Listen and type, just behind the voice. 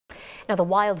Now, the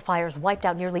wildfires wiped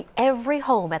out nearly every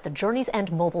home at the Journey's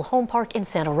End mobile home park in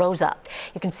Santa Rosa.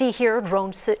 You can see here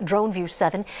drone view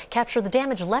 7 capture the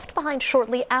damage left behind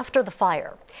shortly after the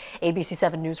fire. ABC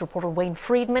 7 News reporter Wayne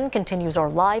Friedman continues our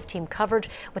live team coverage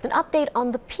with an update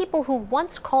on the people who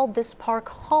once called this park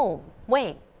home.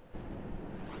 Wayne.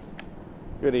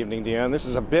 Good evening, Deanne. This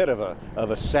is a bit of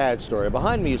a sad story.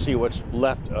 Behind me, you see what's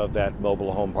left of that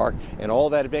mobile home park, and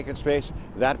all that vacant space,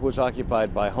 that was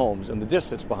occupied by homes. In the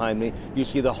distance behind me, you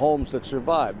see the homes that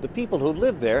survived. The people who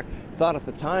lived there thought at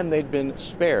the time they'd been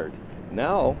spared.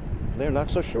 Now, they're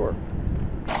not so sure.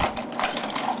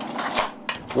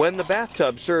 When the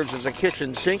bathtub serves as a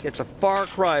kitchen sink, it's a far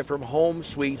cry from home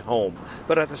sweet home.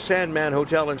 But at the Sandman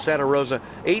Hotel in Santa Rosa,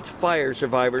 8 fire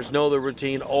survivors know the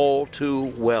routine all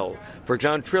too well. For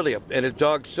John Triglia and his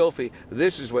dog Sophie,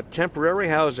 this is what temporary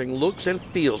housing looks and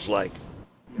feels like.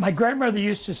 My grandmother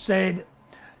used to say,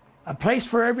 a place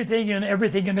for everything and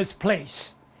everything in its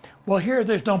place. Well, here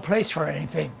there's no place for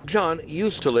anything. John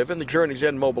used to live in the Journey's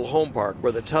End mobile home park,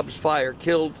 where the Tubbs fire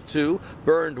killed 2,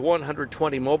 burned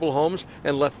 120 mobile homes,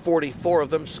 and left 44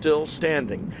 of them still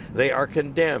standing. They are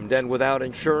condemned and without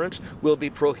insurance will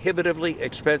be prohibitively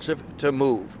expensive to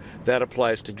move. That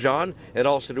applies to John and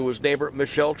also to his neighbor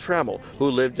Michelle Trammell,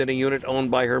 who lived in a unit owned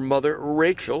by her mother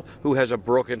Rachel, who has a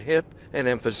broken hip and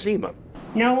emphysema.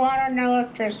 No water, no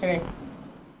electricity.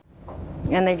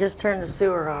 And they just turned the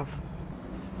sewer off.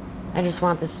 I just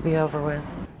want this to be over with.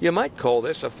 You might call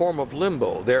this a form of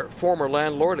limbo. Their former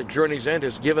landlord at Journey's End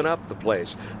has given up the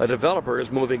place. A developer is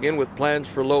moving in with plans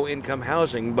for low-income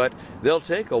housing, but they'll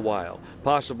take a while,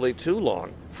 possibly too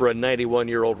long, for a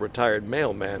 91-year-old retired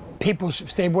mailman. People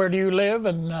say, where do you live?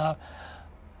 And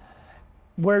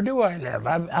where do I live?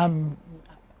 I'm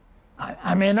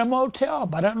in a motel,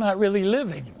 but I'm not really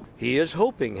living. He is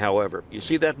hoping, however. You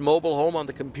see that mobile home on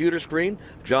the computer screen?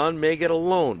 John may get a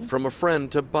loan from a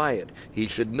friend to buy it. He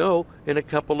should know in a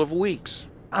couple of weeks.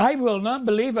 I will not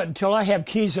believe it until I have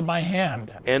keys in my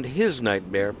hand. And his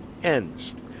nightmare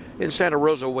ends. In Santa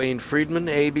Rosa, Wayne Friedman,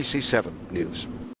 ABC 7 News.